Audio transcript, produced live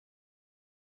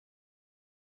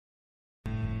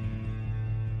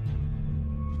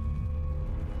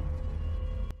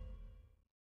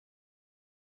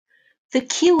The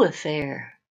Q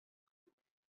Affair.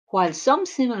 While some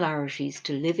similarities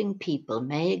to living people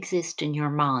may exist in your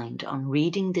mind on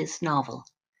reading this novel,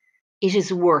 it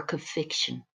is a work of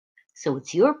fiction, so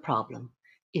it's your problem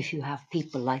if you have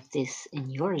people like this in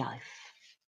your life.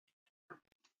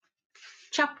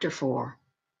 Chapter 4.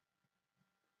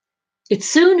 It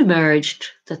soon emerged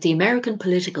that the American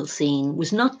political scene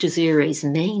was not Desiree's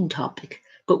main topic,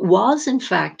 but was in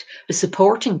fact a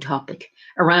supporting topic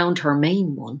around her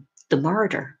main one, the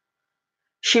murder.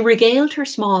 She regaled her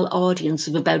small audience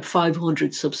of about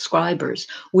 500 subscribers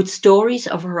with stories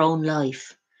of her own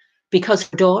life, because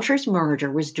her daughter's murder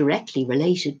was directly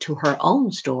related to her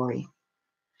own story.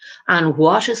 And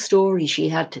what a story she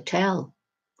had to tell.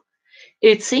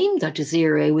 It seemed that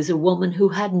Desiree was a woman who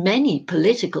had many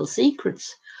political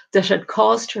secrets that had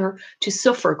caused her to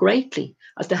suffer greatly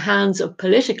at the hands of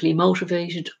politically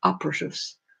motivated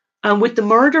operatives. And with the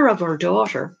murder of her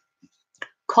daughter,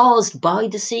 caused by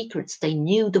the secrets they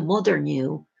knew the mother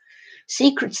knew,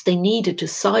 secrets they needed to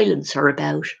silence her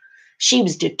about, she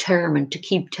was determined to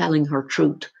keep telling her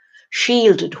truth,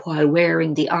 shielded while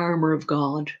wearing the armour of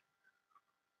God.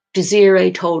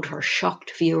 Desiree told her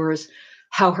shocked viewers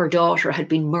how her daughter had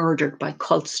been murdered by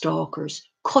cult stalkers,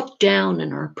 cut down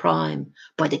in her prime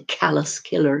by the callous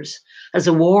killers, as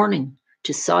a warning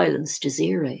to silence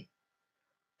Desiree.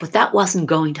 But that wasn't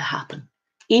going to happen,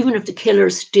 even if the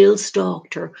killers still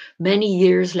stalked her many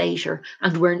years later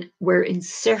and were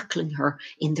encircling her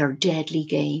in their deadly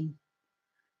game.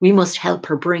 We must help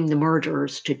her bring the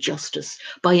murderers to justice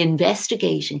by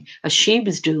investigating, as she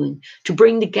was doing, to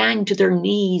bring the gang to their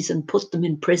knees and put them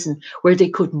in prison where they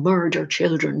could murder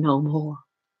children no more.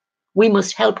 We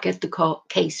must help get the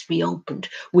case reopened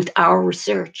with our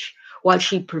research, while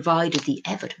she provided the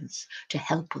evidence to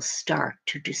help us start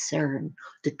to discern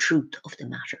the truth of the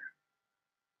matter.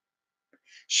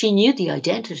 She knew the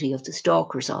identity of the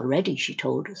stalkers already, she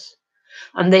told us,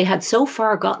 and they had so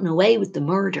far gotten away with the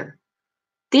murder.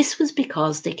 This was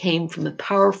because they came from a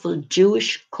powerful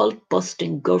Jewish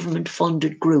cult-busting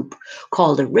government-funded group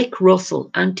called the Rick Russell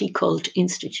Anti-Cult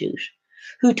Institute,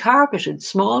 who targeted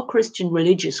small Christian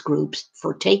religious groups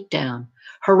for takedown,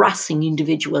 harassing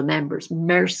individual members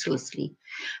mercilessly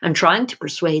and trying to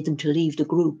persuade them to leave the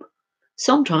group,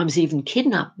 sometimes even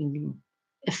kidnapping them,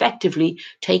 effectively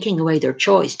taking away their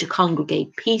choice to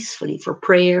congregate peacefully for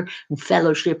prayer and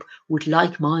fellowship with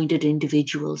like-minded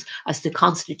individuals, as the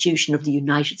Constitution of the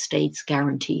United States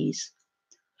guarantees.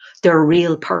 Their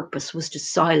real purpose was to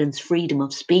silence freedom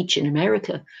of speech in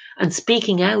America and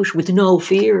speaking out with no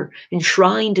fear,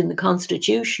 enshrined in the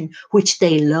Constitution, which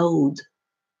they loathe.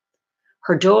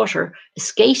 Her daughter, a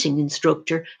skating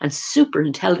instructor and super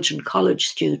intelligent college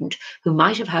student who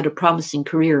might have had a promising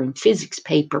career in physics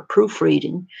paper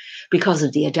proofreading because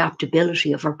of the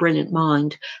adaptability of her brilliant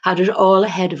mind, had it all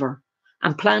ahead of her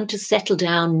and planned to settle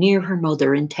down near her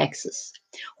mother in Texas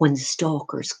when the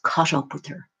stalkers caught up with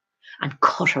her and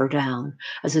cut her down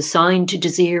as a sign to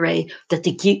Desiree that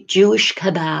the Jewish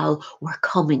cabal were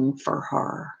coming for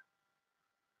her.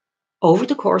 Over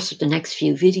the course of the next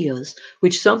few videos,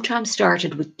 which sometimes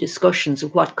started with discussions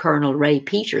of what Colonel Ray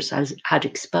Peters had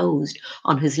exposed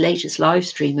on his latest live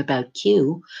stream about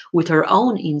Q, with her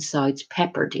own insights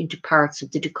peppered into parts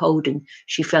of the decoding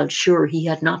she felt sure he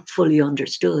had not fully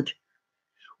understood,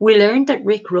 we learned that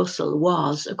Rick Russell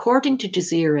was, according to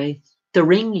Desiree, the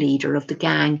ringleader of the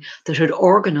gang that had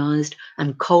organised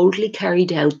and coldly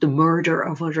carried out the murder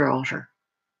of her daughter.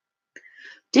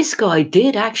 This guy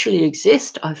did actually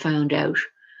exist, I found out,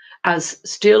 as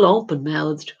still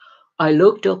open-mouthed, I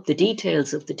looked up the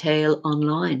details of the tale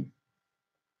online.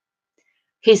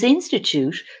 His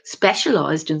institute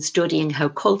specialised in studying how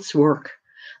cults work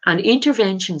and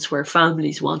interventions where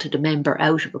families wanted a member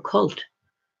out of a cult.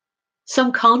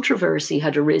 Some controversy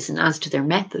had arisen as to their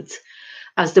methods,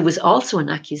 as there was also an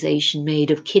accusation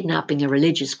made of kidnapping a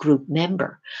religious group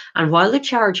member, and while the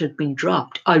charge had been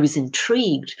dropped, I was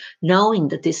intrigued knowing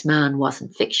that this man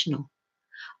wasn't fictional.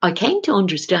 I came to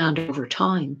understand over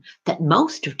time that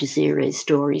most of Desiree's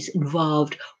stories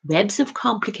involved webs of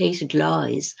complicated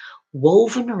lies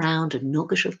woven around a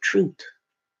nugget of truth.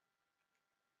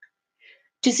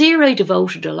 Desiree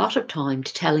devoted a lot of time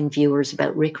to telling viewers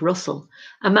about Rick Russell,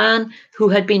 a man who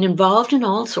had been involved in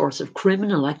all sorts of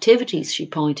criminal activities, she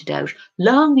pointed out,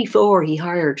 long before he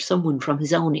hired someone from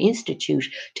his own institute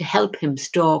to help him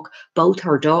stalk both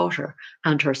her daughter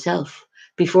and herself,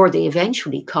 before they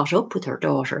eventually caught up with her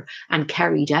daughter and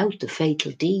carried out the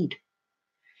fatal deed.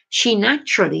 She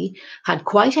naturally had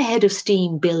quite a head of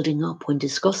steam building up when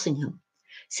discussing him,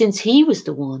 since he was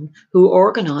the one who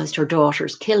organised her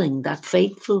daughter's killing that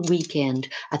fateful weekend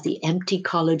at the empty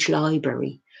college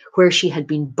library, where she had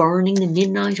been burning the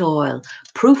midnight oil,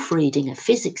 proofreading a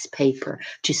physics paper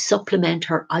to supplement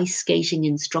her ice skating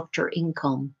instructor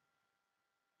income.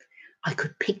 I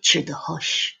could picture the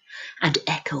hush and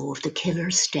echo of the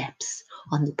killer's steps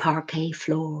on the parquet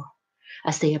floor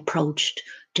as they approached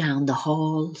down the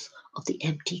halls of the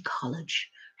empty college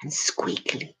and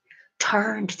squeakily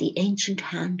turned the ancient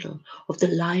handle of the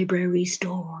library's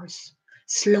doors,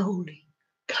 slowly,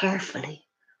 carefully,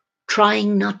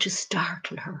 trying not to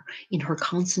startle her in her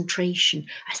concentration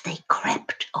as they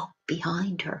crept up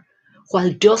behind her,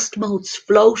 while dust motes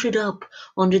floated up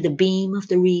under the beam of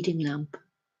the reading lamp.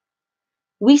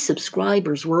 We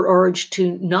subscribers were urged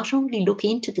to not only look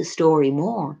into the story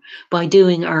more by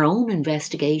doing our own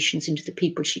investigations into the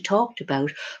people she talked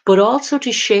about, but also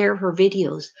to share her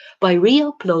videos by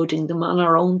re-uploading them on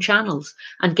our own channels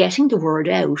and getting the word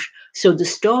out so the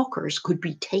stalkers could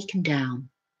be taken down.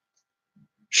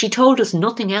 She told us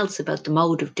nothing else about the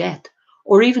mode of death,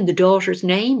 or even the daughter's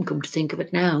name, come to think of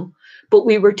it now, but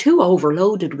we were too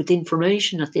overloaded with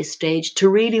information at this stage to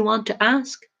really want to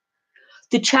ask.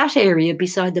 The chat area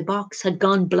beside the box had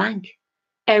gone blank,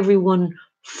 everyone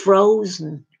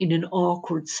frozen in an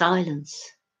awkward silence.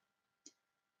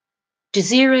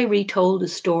 Desiree retold the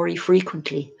story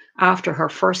frequently after her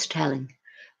first telling,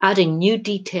 adding new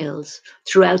details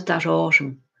throughout that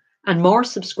autumn, and more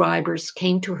subscribers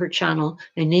came to her channel,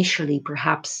 initially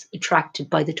perhaps attracted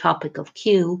by the topic of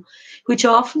Q, which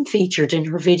often featured in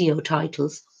her video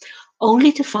titles,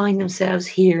 only to find themselves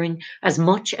hearing as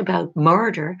much about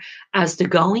murder as the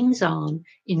goings-on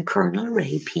in Colonel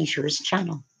Ray Peters'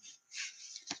 channel.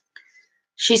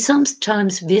 She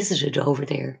sometimes visited over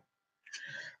there.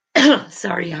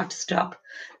 Sorry, I have to stop.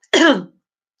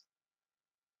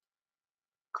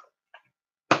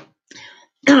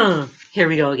 Here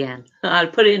we go again. I'll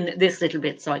put in this little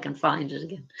bit so I can find it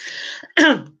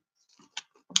again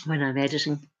when I'm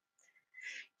editing.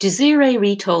 Desiree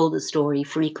retold the story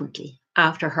frequently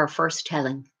after her first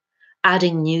telling,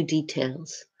 adding new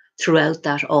details throughout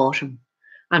that autumn,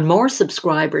 and more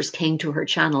subscribers came to her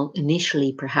channel,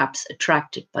 initially perhaps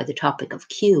attracted by the topic of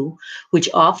Q, which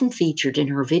often featured in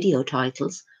her video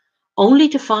titles, only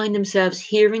to find themselves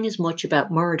hearing as much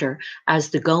about murder as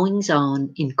the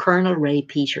goings-on in Colonel Ray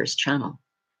Peters' channel.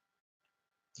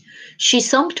 She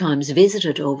sometimes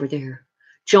visited over there,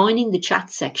 joining the chat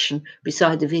section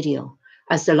beside the video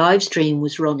as the live stream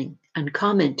was running and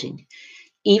commenting,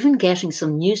 even getting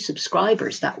some new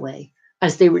subscribers that way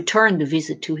as they returned the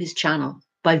visit to his channel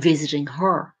by visiting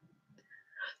her.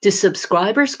 The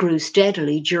subscribers grew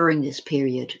steadily during this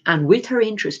period, and with her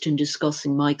interest in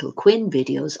discussing Michael Quinn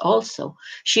videos also,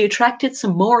 she attracted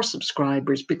some more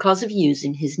subscribers because of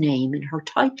using his name in her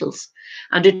titles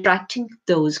and attracting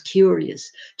those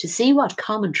curious to see what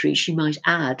commentary she might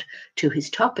add to his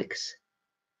topics.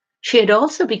 She had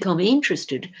also become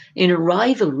interested in a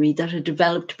rivalry that had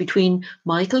developed between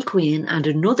Michael Quinn and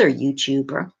another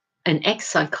YouTuber, an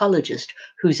ex-psychologist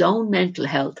whose own mental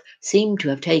health seemed to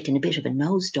have taken a bit of a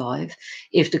nosedive,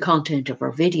 if the content of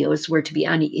her videos were to be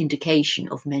any indication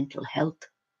of mental health.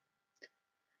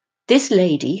 This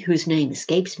lady, whose name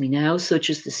escapes me now, such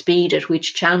as the speed at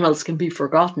which channels can be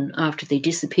forgotten after they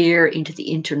disappear into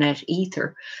the internet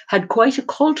ether, had quite a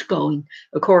cult going,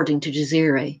 according to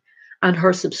Desiree, and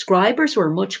her subscribers were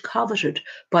much coveted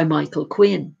by Michael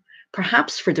Quinn,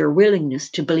 perhaps for their willingness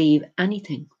to believe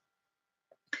anything.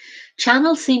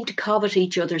 Channels seem to covet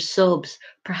each other's subs,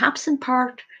 perhaps in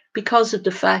part because of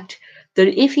the fact that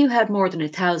if you had more than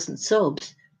 1,000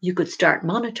 subs, you could start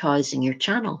monetizing your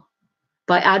channel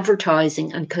by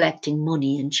advertising and collecting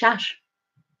money in chat.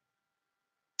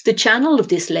 The channel of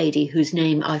this lady, whose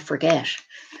name I forget,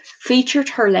 featured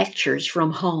her lectures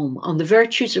from home on the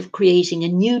virtues of creating a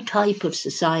new type of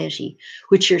society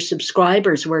which her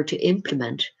subscribers were to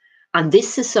implement, and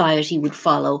this society would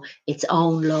follow its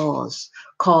own laws,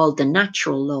 called the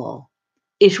natural law.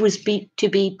 It was to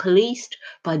be policed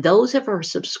by those of her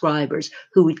subscribers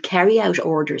who would carry out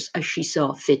orders as she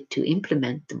saw fit to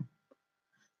implement them.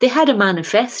 They had a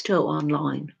manifesto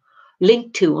online,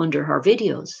 linked to under her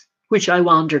videos, which I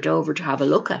wandered over to have a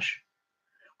look at.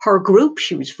 Her group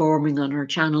she was forming on her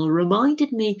channel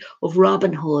reminded me of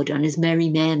Robin Hood and his merry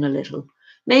men a little,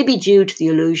 maybe due to the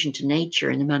allusion to nature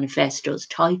in the manifesto's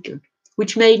title,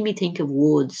 which made me think of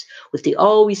Woods with the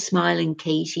always smiling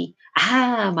Katie,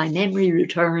 my memory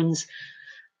returns,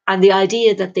 and the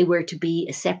idea that they were to be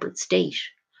a separate state,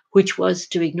 which was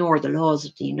to ignore the laws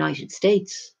of the United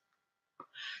States.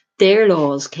 Their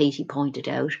laws, Katie pointed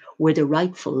out, were the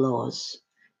rightful laws,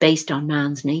 based on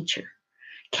man's nature,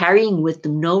 carrying with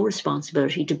them no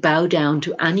responsibility to bow down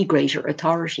to any greater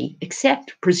authority,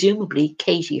 except, presumably,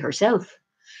 Katie herself.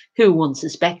 who one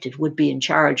suspected would be in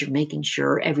charge of making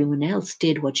sure everyone else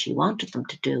did what she wanted them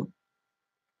to do.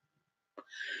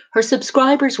 Her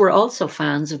subscribers were also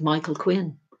fans of Michael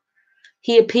Quinn.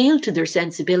 He appealed to their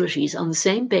sensibilities on the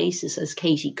same basis as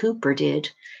Katie Cooper did.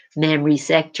 Memory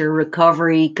sector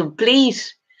recovery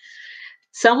complete.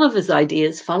 Some of his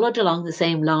ideas followed along the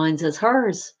same lines as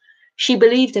hers. She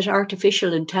believed that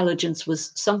artificial intelligence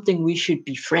was something we should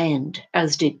befriend,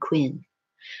 as did Quinn.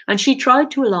 And she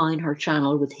tried to align her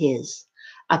channel with his,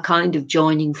 a kind of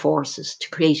joining forces to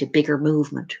create a bigger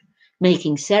movement,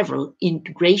 making several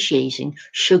ingratiating,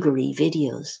 sugary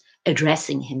videos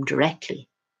addressing him directly.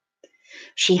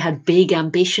 She had big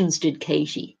ambitions, did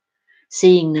Katie,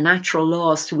 seeing the natural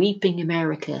law sweeping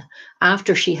America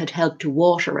after she had helped to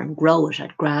water and grow it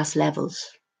at grass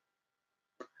levels.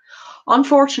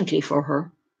 Unfortunately for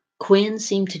her, Quinn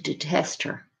seemed to detest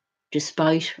her,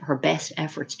 despite her best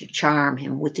efforts to charm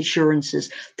him with assurances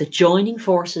that joining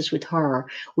forces with her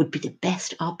would be the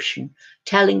best option,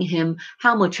 telling him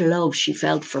how much love she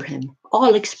felt for him,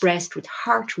 all expressed with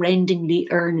heart-rendingly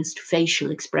earnest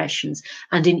facial expressions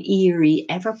and an eerie,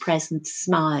 ever-present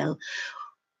smile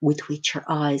with which her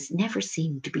eyes never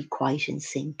seemed to be quite in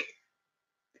sync.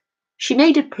 She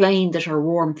made it plain that her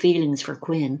warm feelings for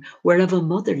Quinn were of a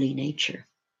motherly nature.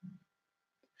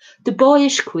 The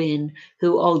boyish Quinn,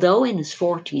 who, although in his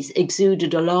 40s,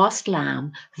 exuded a lost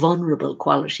lamb, vulnerable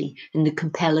quality in the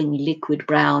compelling liquid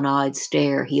brown-eyed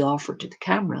stare he offered to the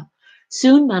camera,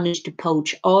 soon managed to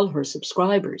poach all her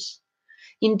subscribers.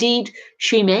 Indeed,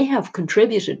 she may have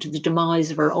contributed to the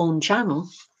demise of her own channel,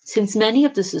 since many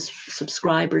of the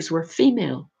subscribers were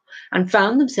female and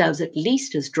found themselves at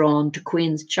least as drawn to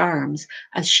Quinn's charms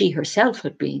as she herself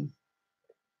had been.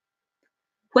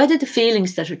 Whether the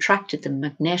feelings that attracted them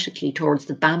magnetically towards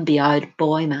the Bambi-eyed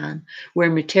boy man were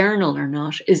maternal or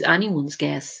not is anyone's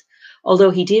guess,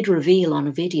 although he did reveal on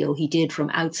a video he did from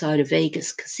outside a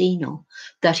Vegas casino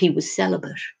that he was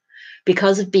celibate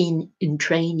because of being in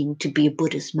training to be a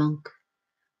Buddhist monk,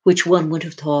 which one would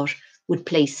have thought would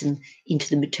place him into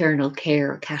the maternal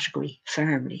care category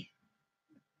firmly.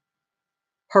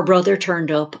 Her brother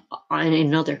turned up on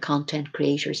another content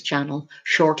creator's channel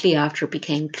shortly after it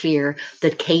became clear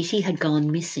that Katie had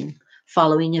gone missing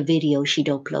following a video she'd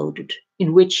uploaded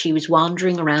in which she was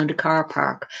wandering around a car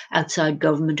park outside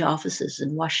government offices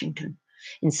in Washington,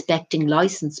 inspecting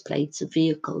license plates of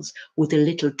vehicles with a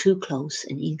little too close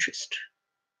an interest.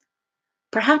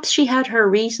 Perhaps she had her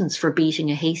reasons for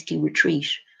beating a hasty retreat,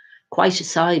 quite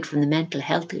aside from the mental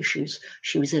health issues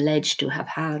she was alleged to have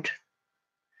had.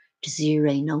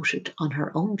 Desiree noted on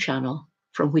her own channel,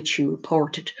 from which she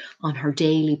reported on her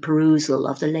daily perusal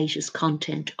of the latest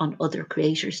content on other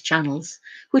creators' channels,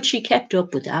 which she kept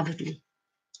up with avidly.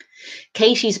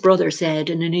 Katie's brother said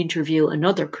in an interview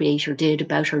another creator did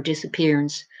about her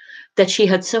disappearance that she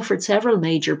had suffered several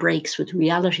major breaks with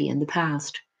reality in the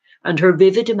past, and her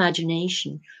vivid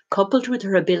imagination, coupled with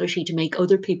her ability to make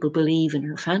other people believe in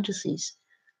her fantasies,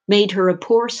 made her a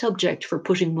poor subject for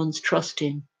putting one's trust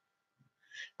in.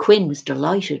 Quinn was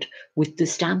delighted with the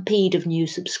stampede of new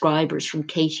subscribers from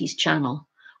Katie's channel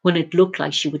when it looked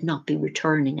like she would not be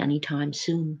returning anytime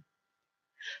soon.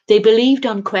 They believed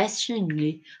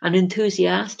unquestioningly and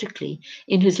enthusiastically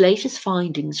in his latest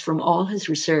findings from all his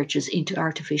researches into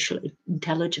artificial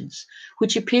intelligence,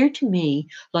 which appeared to me,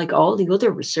 like all the other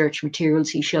research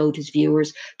materials he showed his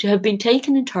viewers, to have been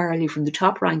taken entirely from the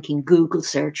top-ranking Google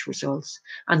search results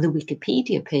and the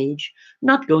Wikipedia page,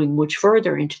 not going much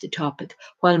further into the topic,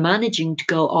 while managing to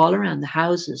go all around the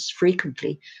houses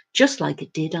frequently, just like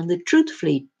it did on the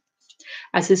Truthfully,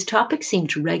 as his topic seemed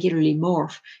to regularly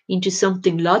morph into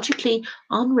something logically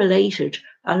unrelated,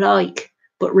 alike,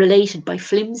 but related by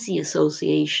flimsy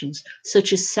associations,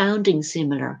 such as sounding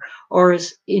similar, or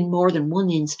as, in more than one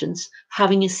instance,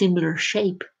 having a similar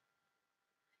shape.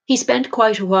 He spent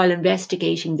quite a while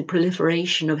investigating the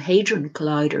proliferation of hadron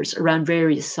colliders around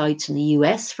various sites in the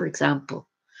US, for example,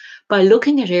 by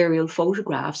looking at aerial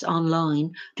photographs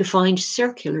online to find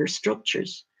circular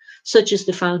structures, such as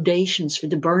the foundations for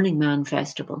the Burning Man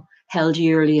festival held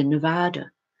yearly in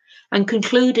Nevada, and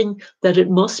concluding that it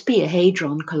must be a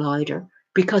hadron collider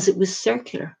because it was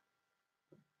circular.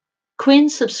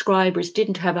 Quinn's subscribers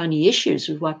didn't have any issues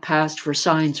with what passed for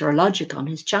science or logic on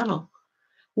his channel.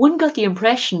 One got the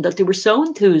impression that they were so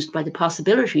enthused by the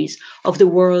possibilities of the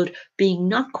world being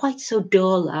not quite so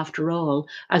dull after all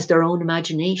as their own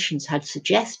imaginations had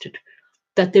suggested,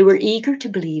 that they were eager to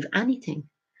believe anything,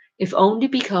 if only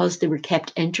because they were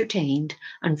kept entertained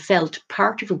and felt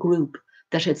part of a group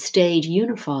that had stayed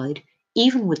unified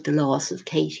even with the loss of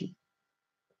Katie.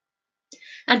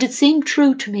 And it seemed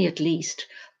true to me, at least,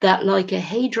 that, like a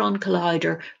Hadron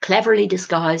Collider cleverly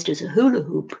disguised as a hula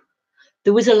hoop,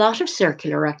 there was a lot of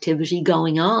circular activity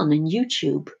going on in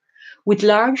YouTube, with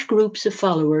large groups of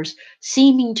followers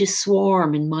seeming to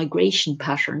swarm in migration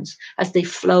patterns as they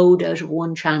flowed out of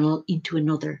one channel into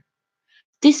another.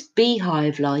 This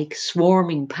beehive like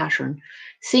swarming pattern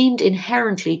seemed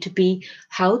inherently to be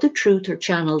how the truther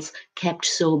channels kept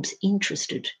subs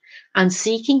interested and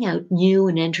seeking out new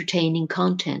and entertaining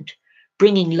content,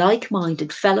 bringing like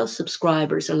minded fellow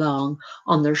subscribers along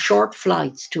on their short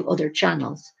flights to other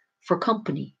channels for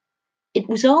company. It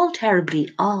was all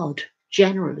terribly odd,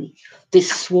 generally,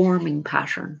 this swarming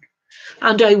pattern,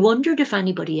 and I wondered if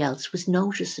anybody else was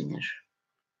noticing it.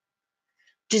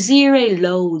 Desiree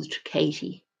loathed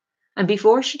Katie, and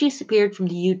before she disappeared from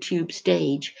the YouTube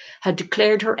stage, had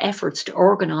declared her efforts to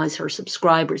organise her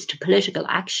subscribers to political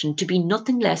action to be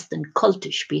nothing less than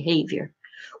cultish behaviour,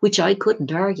 which I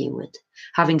couldn't argue with,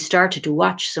 having started to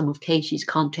watch some of Katie's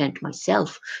content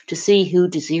myself to see who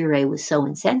Desiree was so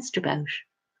incensed about.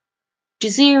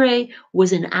 Desiree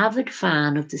was an avid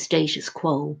fan of the status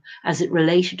quo as it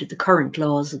related to the current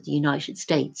laws of the United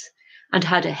States, and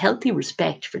had a healthy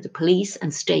respect for the police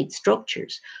and state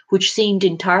structures, which seemed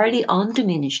entirely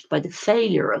undiminished by the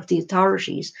failure of the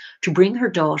authorities to bring her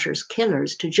daughter's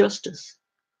killers to justice.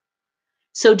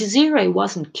 So Desiree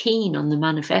wasn't keen on the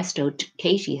manifesto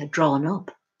Katie had drawn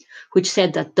up, which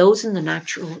said that those in the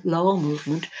natural law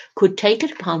movement could take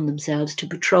it upon themselves to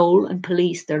patrol and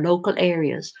police their local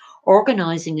areas,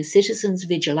 organising a citizens'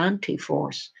 vigilante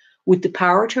force with the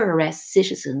power to arrest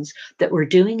citizens that were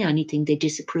doing anything they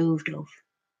disapproved of.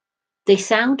 They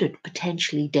sounded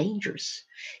potentially dangerous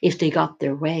if they got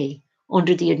their way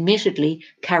under the admittedly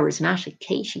charismatic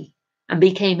Katie and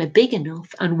became a big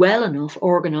enough and well enough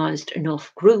organised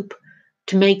enough group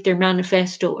to make their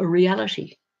manifesto a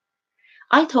reality.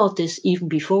 I thought this even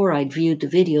before I'd viewed the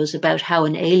videos about how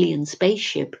an alien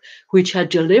spaceship, which had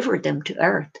delivered them to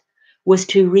Earth, was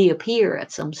to reappear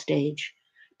at some stage,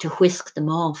 to whisk them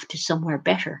off to somewhere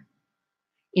better,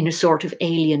 in a sort of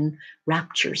alien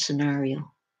rapture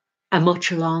scenario, a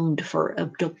much longed for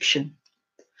abduction,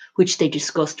 which they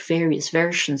discussed various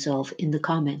versions of in the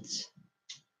comments.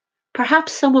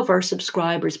 Perhaps some of our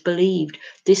subscribers believed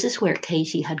this is where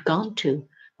Katie had gone to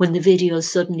when the videos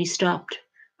suddenly stopped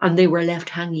and they were left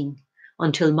hanging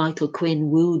until Michael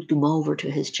Quinn wooed them over to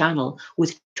his channel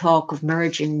with talk of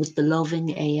merging with the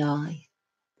loving AI.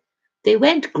 They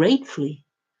went gratefully,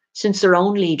 since their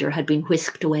own leader had been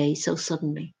whisked away so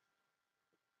suddenly.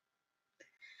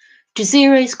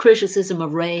 Desiree's criticism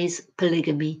of Ray's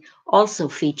polygamy also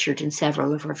featured in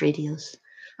several of her videos,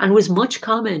 and was much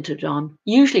commented on,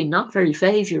 usually not very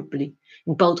favourably,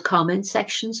 in both comment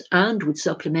sections and with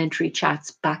supplementary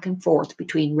chats back and forth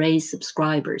between Ray's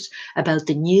subscribers about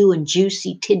the new and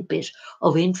juicy tidbit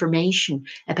of information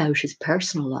about his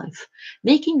personal life,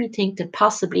 making me think that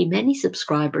possibly many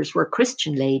subscribers were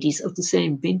Christian ladies of the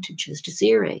same vintage as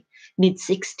Desiree,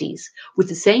 mid-60s, with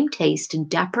the same taste in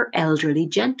dapper elderly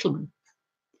gentlemen.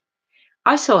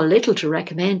 I saw little to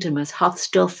recommend him as hot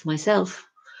stuff myself,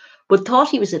 but thought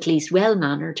he was at least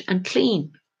well-mannered and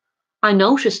clean. I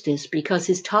noticed this because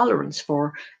his tolerance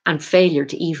for, and failure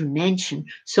to even mention,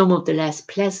 some of the less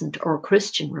pleasant or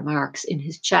Christian remarks in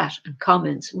his chat and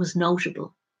comments was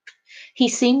notable. He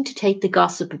seemed to take the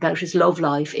gossip about his love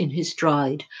life in his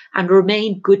stride and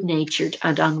remained good-natured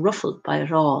and unruffled by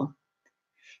it all.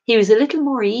 He was a little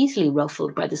more easily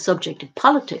ruffled by the subject of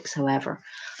politics, however,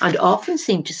 and often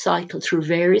seemed to cycle through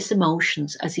various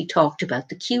emotions as he talked about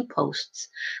the Q posts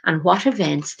and what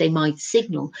events they might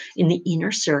signal in the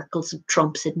inner circles of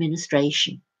Trump's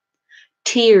administration.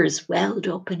 Tears welled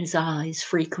up in his eyes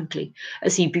frequently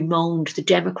as he bemoaned the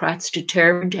Democrats'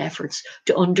 determined efforts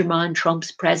to undermine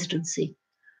Trump's presidency,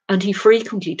 and he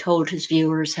frequently told his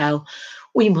viewers how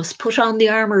we must put on the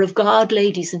armour of God,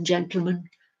 ladies and gentlemen,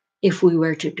 if we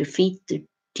were to defeat the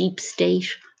deep state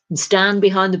and stand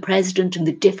behind the president in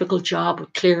the difficult job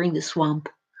of clearing the swamp.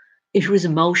 It was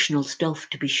emotional stuff,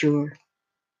 to be sure.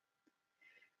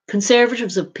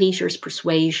 Conservatives of Peter's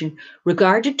persuasion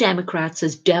regarded Democrats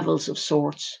as devils of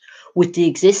sorts, with the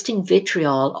existing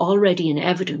vitriol already in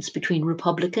evidence between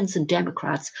Republicans and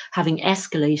Democrats having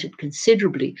escalated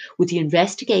considerably with the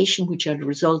investigation which had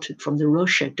resulted from the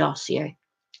Russia dossier,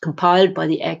 compiled by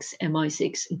the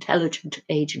ex-MI6 intelligence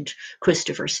agent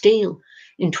Christopher Steele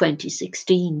in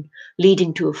 2016,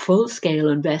 leading to a full-scale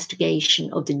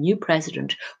investigation of the new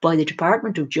president by the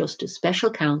Department of Justice Special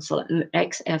Counsel and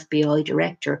ex-FBI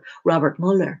Director Robert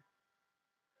Mueller.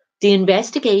 The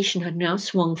investigation had now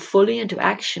swung fully into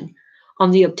action on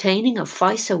the obtaining of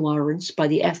FISA warrants by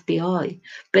the FBI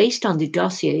based on the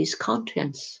dossier's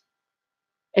contents.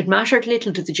 It mattered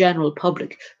little to the general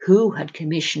public who had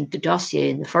commissioned the dossier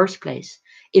in the first place.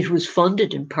 It was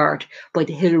funded in part by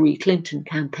the Hillary Clinton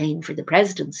campaign for the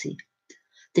presidency.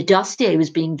 The dossier was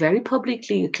being very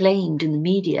publicly acclaimed in the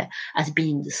media as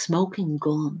being the smoking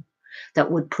gun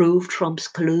that would prove Trump's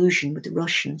collusion with the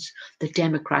Russians that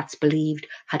Democrats believed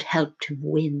had helped him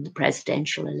win the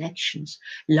presidential elections,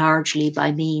 largely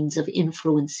by means of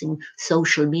influencing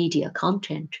social media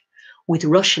content, with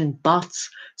Russian bots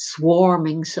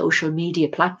swarming social media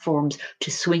platforms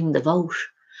to swing the vote,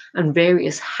 and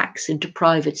various hacks into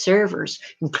private servers,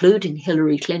 including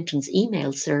Hillary Clinton's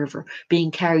email server,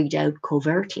 being carried out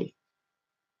covertly.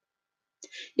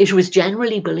 It was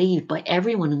generally believed by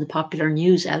everyone in the popular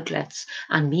news outlets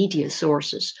and media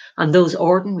sources, and those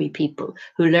ordinary people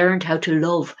who learned how to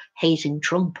love hating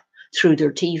Trump through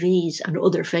their TVs and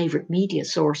other favourite media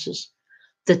sources,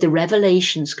 that the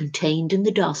revelations contained in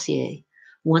the dossier,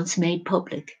 once made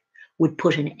public, would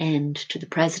put an end to the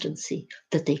presidency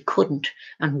that they couldn't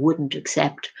and wouldn't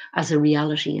accept as a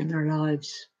reality in their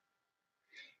lives.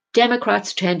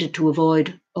 Democrats tended to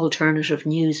avoid alternative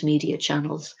news media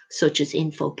channels such as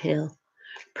InfoPill,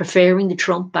 preferring the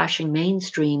Trump bashing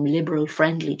mainstream liberal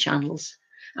friendly channels.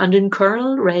 And in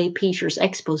Colonel Ray Peters'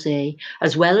 expose,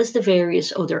 as well as the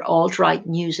various other alt right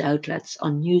news outlets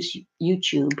on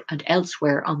YouTube and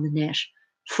elsewhere on the net,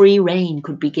 free rein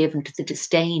could be given to the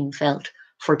disdain felt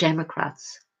for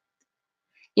Democrats.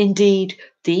 Indeed,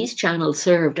 these channels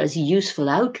served as useful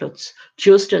outlets,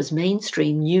 just as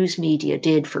mainstream news media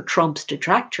did for Trump's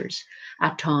detractors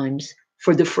at times,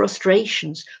 for the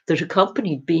frustrations that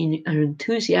accompanied being an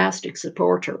enthusiastic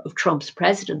supporter of Trump's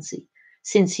presidency,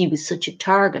 since he was such a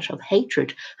target of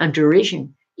hatred and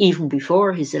derision even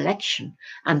before his election,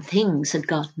 and things had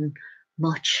gotten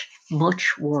much,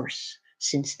 much worse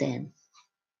since then.